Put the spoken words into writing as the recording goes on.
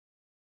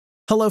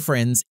Hello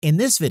friends, in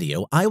this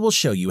video I will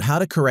show you how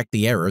to correct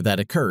the error that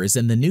occurs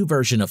in the new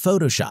version of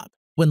Photoshop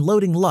when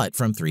loading LUT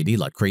from 3D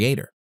LUT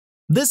Creator.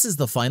 This is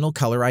the final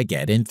color I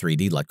get in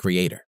 3D LUT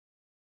Creator.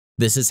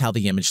 This is how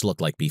the image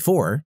looked like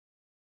before.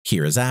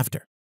 Here is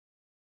after.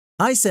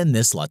 I send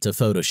this LUT to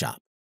Photoshop.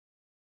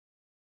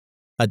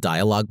 A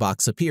dialog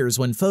box appears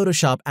when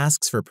Photoshop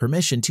asks for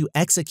permission to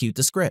execute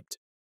the script.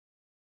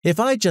 If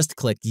I just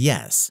click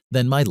Yes,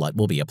 then my LUT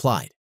will be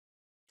applied.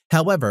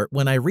 However,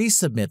 when I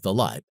resubmit the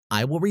LUT,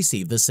 I will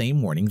receive the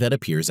same warning that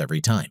appears every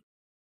time.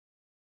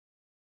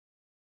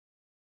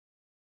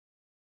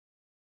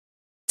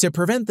 To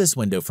prevent this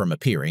window from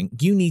appearing,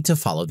 you need to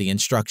follow the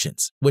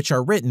instructions, which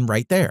are written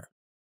right there.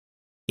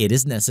 It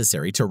is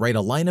necessary to write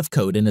a line of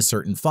code in a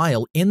certain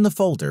file in the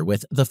folder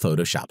with the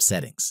Photoshop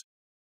settings.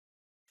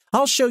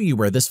 I'll show you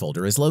where this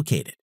folder is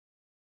located.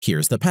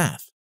 Here's the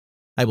path.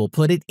 I will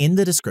put it in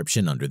the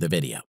description under the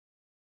video.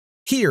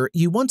 Here,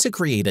 you want to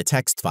create a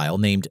text file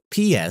named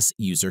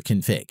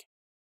PSUserConfig.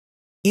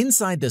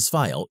 Inside this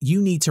file,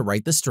 you need to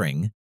write the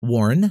string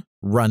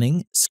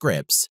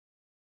WarnRunningScripts.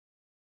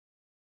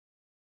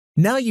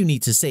 Now you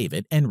need to save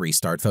it and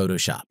restart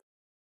Photoshop.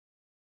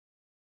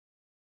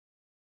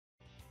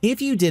 If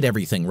you did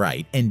everything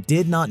right and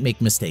did not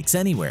make mistakes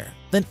anywhere,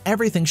 then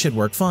everything should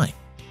work fine.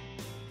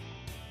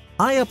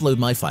 I upload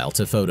my file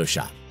to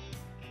Photoshop.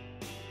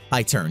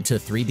 I turn to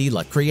 3D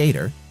LUT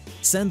Creator,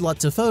 send LUT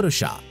to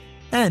Photoshop,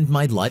 and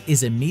my LUT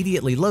is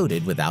immediately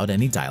loaded without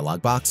any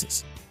dialog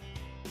boxes.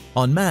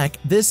 On Mac,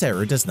 this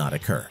error does not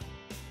occur.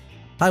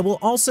 I will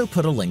also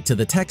put a link to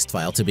the text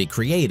file to be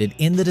created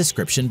in the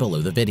description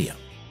below the video,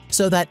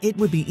 so that it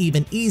would be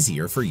even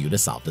easier for you to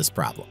solve this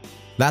problem.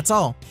 That's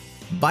all.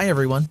 Bye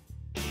everyone.